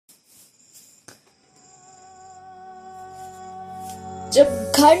जब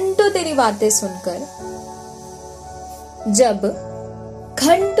घंटों तेरी बातें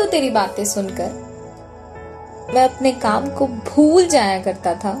सुनकर मैं अपने काम को भूल जाया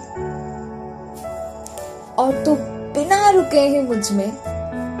करता था और तू बिना रुके ही मुझ में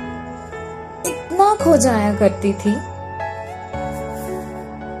इतना खो जाया करती थी,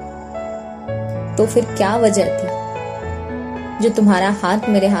 तो फिर क्या वजह थी जो तुम्हारा हाथ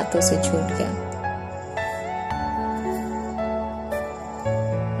मेरे हाथों से छूट गया?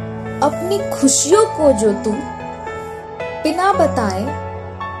 अपनी खुशियों को जो तू बिना बताए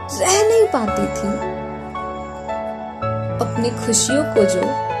रह नहीं पाती थी, अपनी खुशियों को जो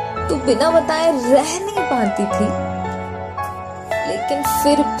तू बिना बताए रह नहीं पाती थी, लेकिन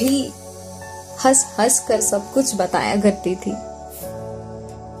फिर भी हंस हंस कर सब कुछ बताया करती थी,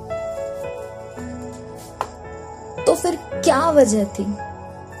 तो फिर क्या वजह थी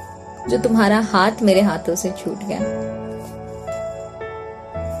जो तुम्हारा हाथ मेरे हाथों से छूट गया?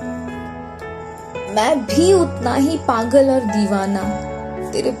 मैं भी उतना ही पागल और दीवाना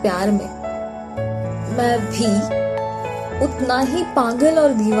तेरे प्यार में, मैं भी उतना ही पागल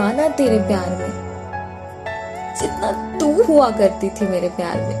और दीवाना तेरे प्यार में जितना तू हुआ करती थी मेरे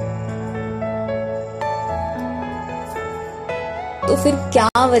प्यार में। तो फिर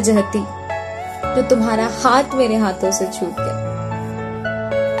क्या वजह थी जो तुम्हारा हाथ मेरे हाथों से छूट गया?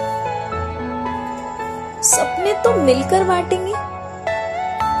 सपने तो मिलकर बांटेंगे,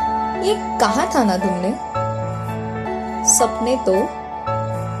 ये कहा था ना तुमने? सपने तो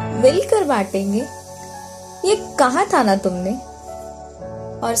मिलकर बांटेंगे, ये कहा था ना तुमने?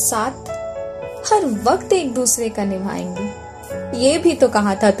 और साथ हर वक्त एक दूसरे का निभाएंगे, ये भी तो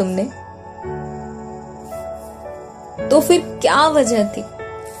कहा था तुमने। तो फिर क्या वजह थी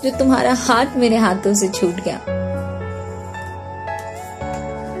जो तुम्हारा हाथ मेरे हाथों से छूट गया?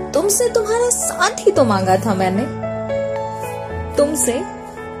 तुमसे तुम्हारा साथ ही तो मांगा था मैंने, तुमसे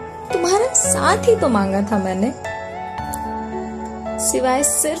तुम्हारा साथ ही तो मांगा था मैंने, सिवाय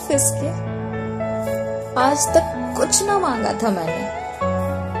सिर्फ इसके आज तक कुछ ना मांगा था मैंने।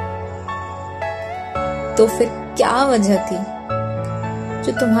 तो फिर क्या वजह थी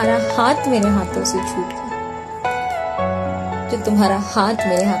जो तुम्हारा हाथ मेरे हाथों से छूट गया, जो तुम्हारा हाथ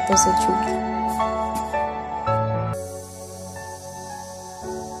मेरे हाथों से छूट गया?